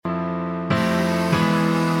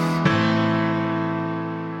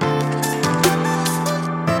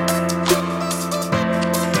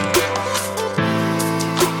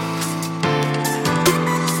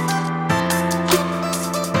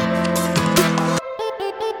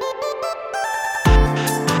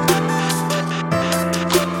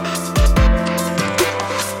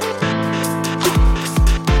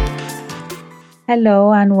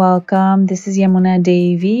Hello and welcome. This is Yamuna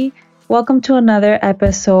Devi. Welcome to another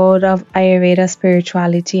episode of Ayurveda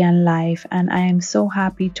Spirituality and Life. And I am so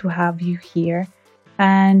happy to have you here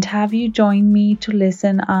and have you join me to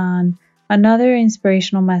listen on another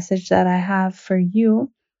inspirational message that I have for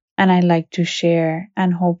you and I'd like to share.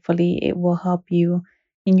 And hopefully, it will help you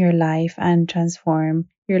in your life and transform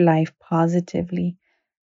your life positively.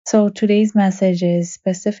 So, today's message is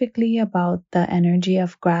specifically about the energy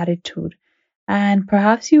of gratitude. And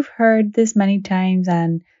perhaps you've heard this many times,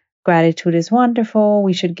 and gratitude is wonderful.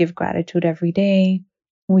 We should give gratitude every day.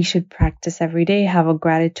 We should practice every day, have a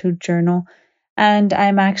gratitude journal. And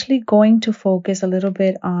I'm actually going to focus a little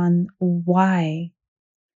bit on why.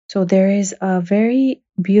 So, there is a very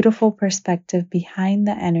beautiful perspective behind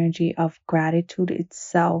the energy of gratitude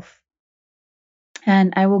itself.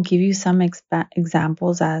 And I will give you some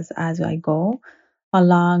examples as I go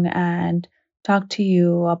along and talk to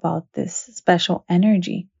you about this special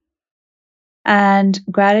energy. And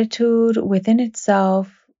gratitude within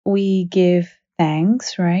itself, we give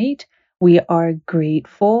thanks, right? We are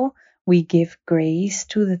grateful. We give grace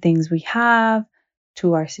to the things we have,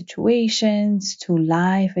 to our situations, to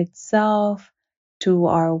life itself, to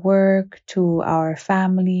our work, to our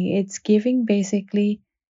family. It's giving basically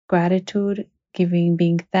gratitude, giving,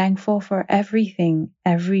 being thankful for everything,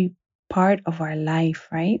 every part of our life,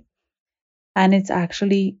 right? And it's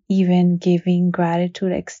actually even giving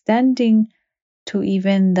gratitude, extending to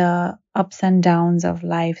even the ups and downs of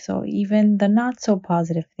life. So, even the not so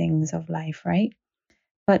positive things of life, right?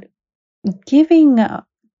 But giving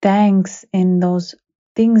thanks in those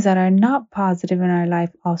things that are not positive in our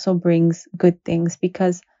life also brings good things.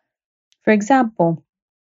 Because, for example,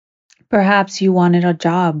 perhaps you wanted a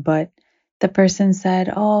job, but the person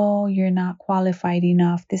said, "Oh, you're not qualified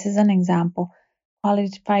enough." This is an example.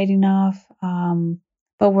 Qualified enough,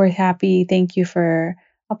 but we're happy. Thank you for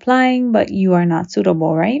applying, but you are not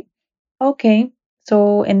suitable, right? Okay.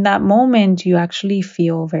 So in that moment, you actually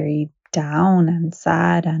feel very down and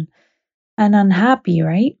sad and unhappy,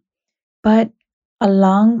 right? But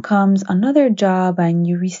along comes another job and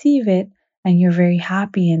you receive it and you're very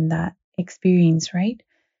happy in that experience, right?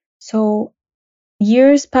 So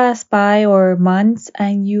years pass by or months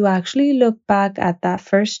and you actually look back at that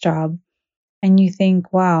first job and you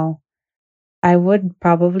think, wow, I would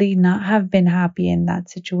probably not have been happy in that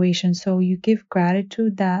situation. So you give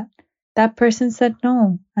gratitude that that person said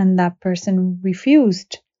no and that person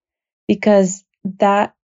refused because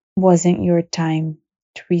that wasn't your time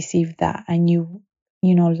to receive that. And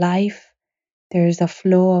life, there's a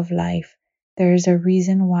flow of life. There's a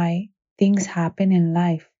reason why things happen in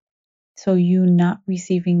life. So you not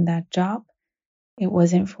receiving that job, it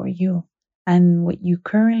wasn't for you. And what you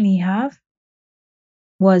currently have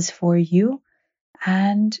was for you.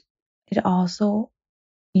 And it also,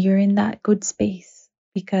 you're in that good space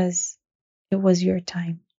because it was your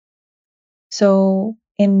time. So,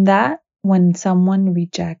 in that, when someone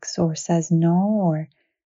rejects or says no or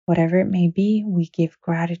whatever it may be, we give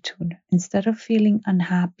gratitude. Instead of feeling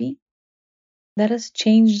unhappy, let us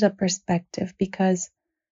change the perspective because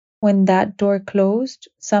when that door closed,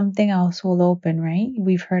 something else will open, right?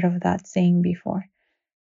 We've heard of that saying before.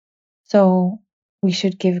 So, we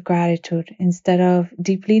should give gratitude instead of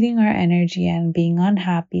depleting our energy and being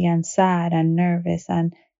unhappy and sad and nervous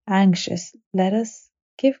and anxious. Let us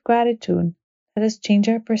give gratitude. Let us change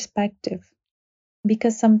our perspective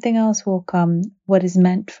because something else will come, what is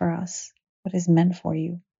meant for us, what is meant for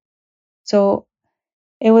you. So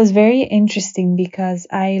it was very interesting because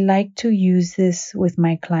I like to use this with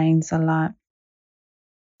my clients a lot,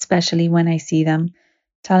 especially when I see them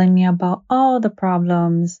telling me about all the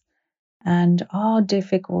problems and all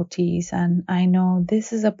difficulties. And I know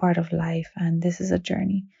this is a part of life and this is a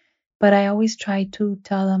journey. But I always try to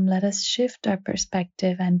tell them, let us shift our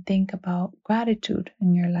perspective and think about gratitude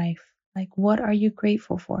in your life. Like, what are you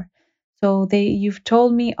grateful for? So you've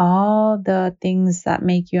told me all the things that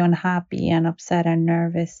make you unhappy and upset and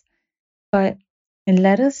nervous, but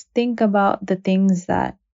let us think about the things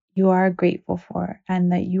that you are grateful for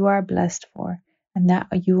and that you are blessed for and that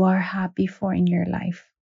you are happy for in your life.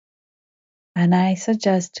 And I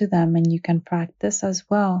suggest to them, and you can practice as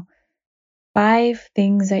well, 5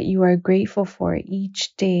 things that you are grateful for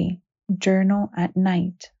each day. Journal at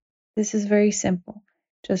night. This is very simple.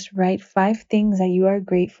 Just write 5 things that you are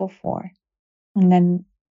grateful for. And then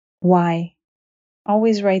why.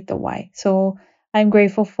 Always write the why. So I'm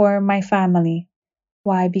grateful for my family.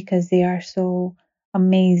 Why? Because they are so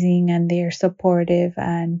amazing and they are supportive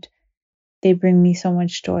and they bring me so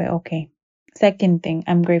much joy. Okay. Second thing,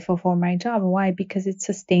 I'm grateful for my job. Why? Because it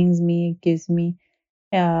sustains me, it gives me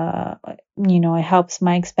Uh, it helps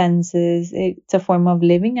my expenses. It's a form of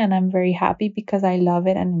living, and I'm very happy because I love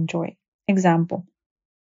it and enjoy it. Example.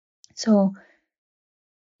 So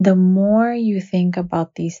the more you think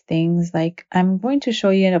about these things, like I'm going to show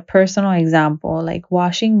you a personal example, like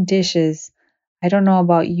washing dishes. I don't know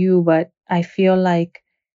about you, but I feel like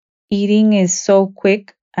eating is so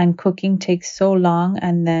quick and cooking takes so long,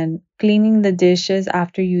 and then cleaning the dishes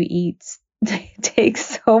after you eat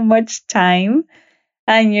takes so much time.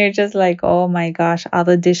 And you're just like, oh my gosh, all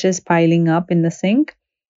the dishes piling up in the sink.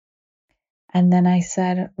 And then I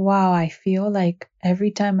said, wow, I feel like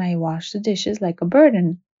every time I wash the dishes like a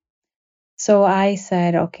burden. So I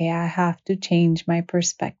said, okay, I have to change my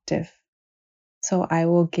perspective. So I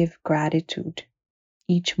will give gratitude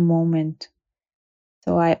each moment.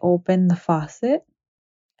 So I open the faucet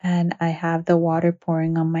and I have the water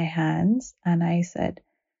pouring on my hands. And I said,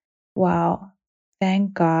 wow,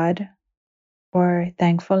 thank God, or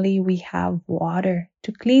thankfully we have water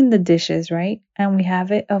to clean the dishes, right? And we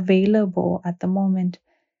have it available at the moment.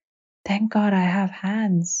 Thank God I have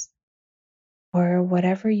hands, or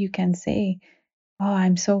whatever you can say. Oh,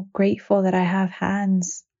 I'm so grateful that I have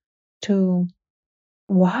hands to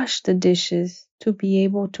wash the dishes, to be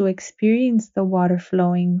able to experience the water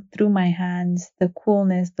flowing through my hands, the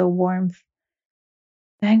coolness, the warmth.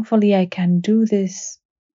 Thankfully, I can do this,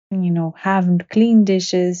 have clean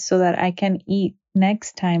dishes so that I can eat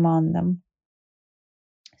next time on them.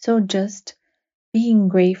 So just being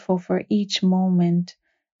grateful for each moment.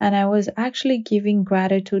 And I was actually giving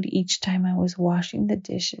gratitude each time I was washing the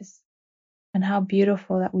dishes, and how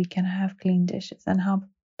beautiful that we can have clean dishes, and how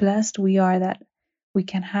blessed we are that we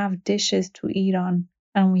can have dishes to eat on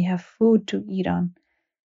and we have food to eat on.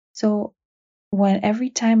 So when every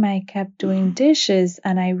time I kept doing dishes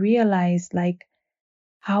and I realized like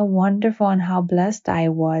how wonderful and how blessed I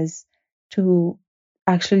was to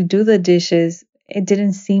actually do the dishes, it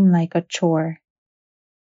didn't seem like a chore.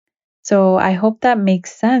 So I hope that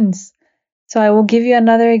makes sense. So I will give you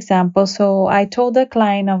another example. So I told a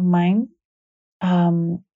client of mine,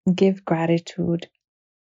 um, give gratitude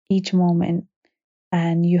each moment.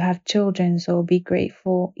 And you have children, so be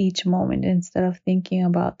grateful each moment instead of thinking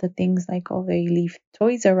about the things like, oh, they leave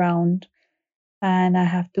toys around and I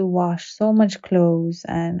have to wash so much clothes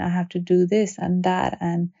and I have to do this and that.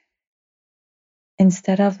 And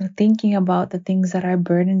instead of thinking about the things that are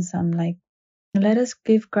burdensome, like, let us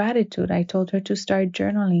give gratitude. I told her to start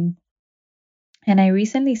journaling. And I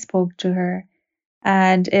recently spoke to her,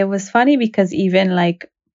 and it was funny because even like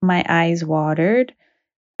my eyes watered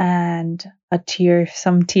and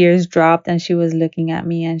some tears dropped, and she was looking at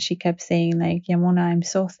me and she kept saying like, Yamuna, I'm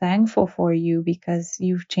so thankful for you because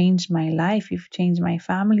you've changed my life. You've changed my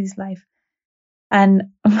family's life.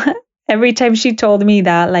 And every time she told me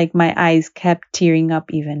that, like my eyes kept tearing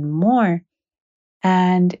up even more.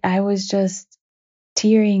 And I was just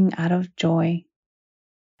tearing out of joy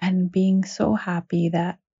and being so happy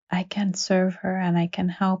that I can serve her and I can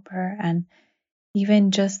help her. And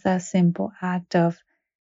even just that simple act of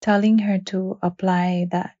telling her to apply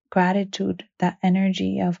that gratitude, that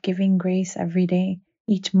energy of giving grace every day,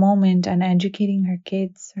 each moment, and educating her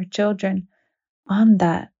kids, her children on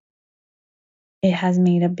that, it has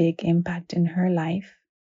made a big impact in her life,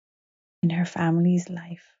 in her family's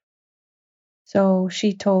life. So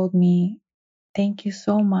she told me, thank you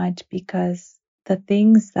so much, because the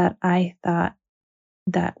things that I thought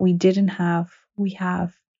that we didn't have, we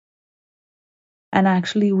have. And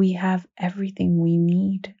actually, we have everything we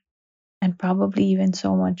need, and probably even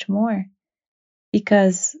so much more.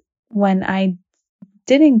 Because when I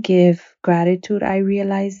didn't give gratitude, I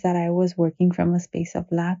realized that I was working from a space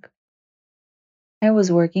of lack. I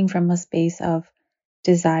was working from a space of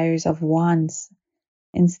desires, of wants,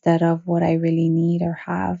 instead of what I really need or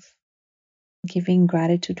have, giving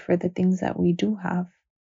gratitude for the things that we do have.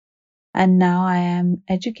 And now I am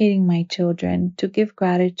educating my children to give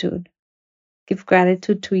gratitude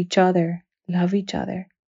to each other, love each other.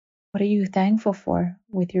 What are you thankful for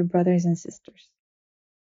with your brothers and sisters?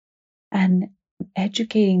 And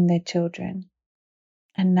educating the children.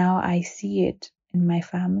 And now I see it in my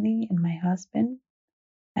family, in my husband,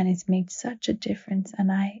 and it's made such a difference. And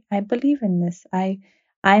I believe in this. I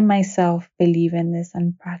myself believe in this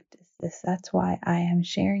and practice this. That's why I am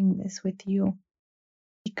sharing this with you.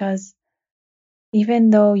 Because even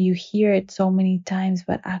though you hear it so many times,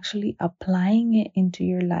 but actually applying it into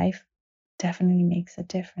your life definitely makes a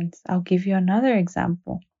difference. I'll give you another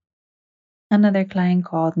example. Another client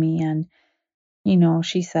called me and,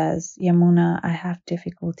 she says, Yamuna, I have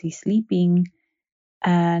difficulty sleeping.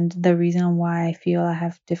 And the reason why I feel I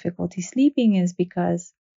have difficulty sleeping is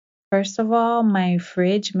because First of all, my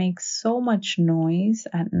fridge makes so much noise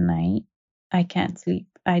at night. I can't sleep.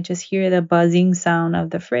 I just hear the buzzing sound of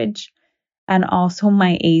the fridge. And also,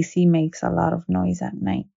 my AC makes a lot of noise at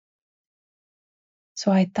night.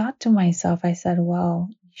 So I thought to myself, I said, well,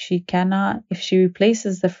 she cannot, if she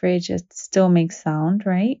replaces the fridge, it still makes sound,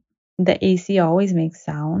 right? The AC always makes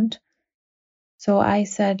sound. So I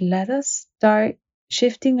said, let us start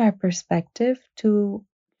shifting our perspective to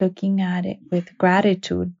looking at it with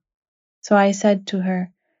gratitude. So I said to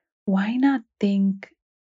her, why not think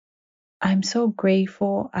I'm so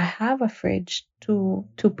grateful I have a fridge to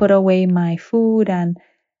put away my food and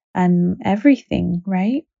everything,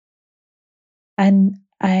 right? And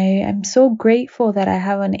I am so grateful that I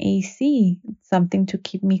have an AC, something to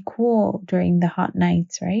keep me cool during the hot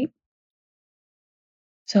nights, right?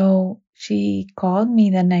 So she called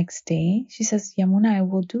me the next day. She says, Yamuna, I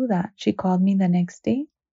will do that. She called me the next day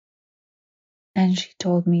and she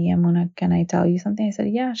told me, Yamuna, can I tell you something? I said,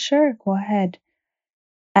 yeah, sure, go ahead.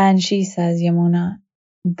 And she says, Yamuna,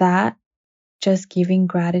 that just giving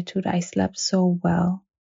gratitude, I slept so well.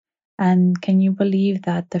 And can you believe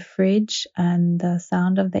that the fridge and the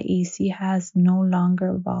sound of the AC has no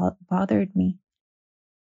longer bothered me?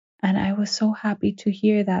 And I was so happy to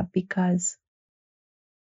hear that because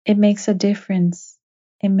it makes a difference.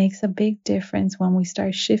 It makes a big difference when we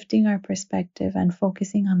start shifting our perspective and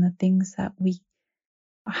focusing on the things that we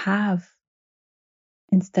have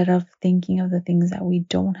instead of thinking of the things that we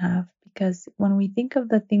don't have. Because when we think of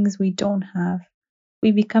the things we don't have,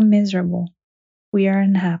 we become miserable. We are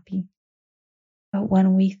unhappy. But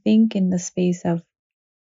when we think in the space of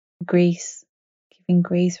grace, giving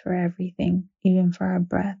grace for everything, even for our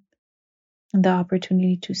breath, and the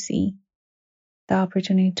opportunity to see, the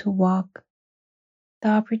opportunity to walk, the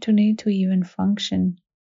opportunity to even function,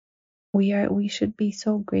 we should be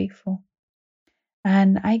so grateful.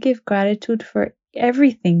 And I give gratitude for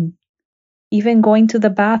everything, even going to the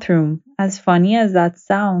bathroom, as funny as that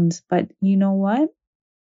sounds. But you know what?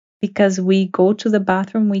 Because we go to the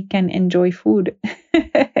bathroom, we can enjoy food.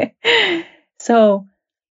 So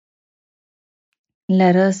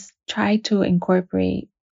let us try to incorporate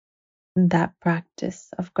that practice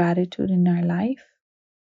of gratitude in our life.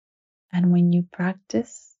 And when you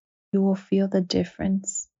practice, you will feel the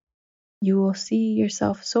difference. You will see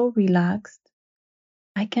yourself so relaxed.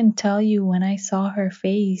 I can tell you when I saw her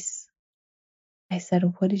face, I said,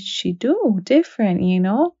 what did she do different,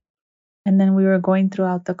 And then we were going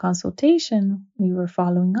throughout the consultation, we were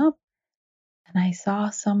following up, and I saw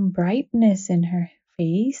some brightness in her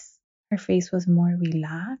face. Her face was more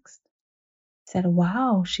relaxed. I said,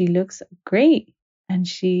 wow, she looks great. And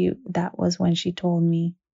that was when she told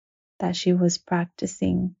me that she was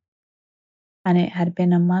practicing. And it had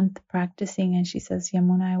been a month practicing. And she says,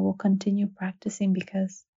 Yamuna, I will continue practicing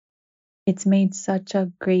because it's made such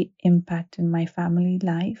a great impact in my family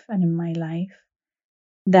life and in my life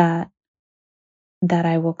that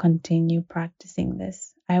I will continue practicing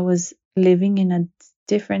this. I was living in a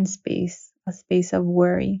different space, a space of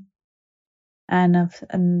worry and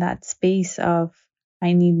that space of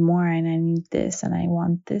I need more and I need this and I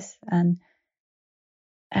want this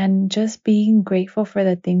and just being grateful for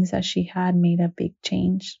the things that she had made a big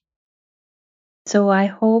change. So I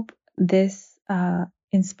hope this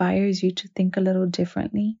inspires you to think a little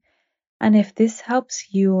differently. And if this helps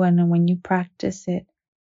you and when you practice it,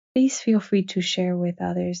 please feel free to share with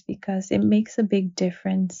others because it makes a big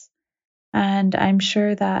difference. And I'm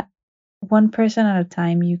sure that one person at a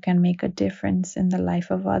time, you can make a difference in the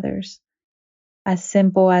life of others. As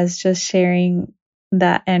simple as just sharing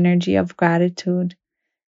that energy of gratitude.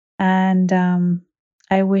 And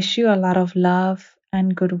I wish you a lot of love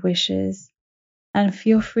and good wishes. And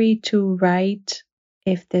feel free to write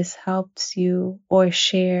if this helps you or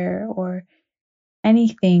share or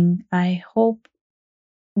anything. I hope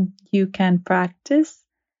you can practice.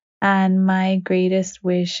 And my greatest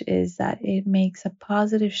wish is that it makes a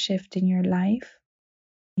positive shift in your life,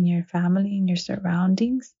 in your family, in your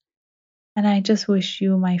surroundings. And I just wish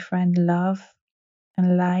you, my friend, love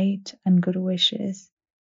and light and good wishes.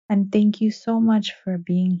 And thank you so much for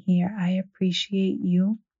being here. I appreciate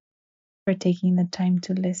you for taking the time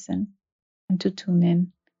to listen and to tune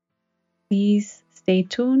in. Please stay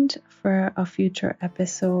tuned for a future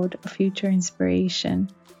episode, a future inspiration,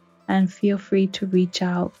 and feel free to reach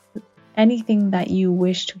out with anything that you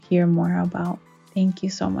wish to hear more about. Thank you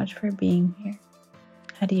so much for being here.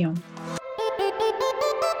 Hariom.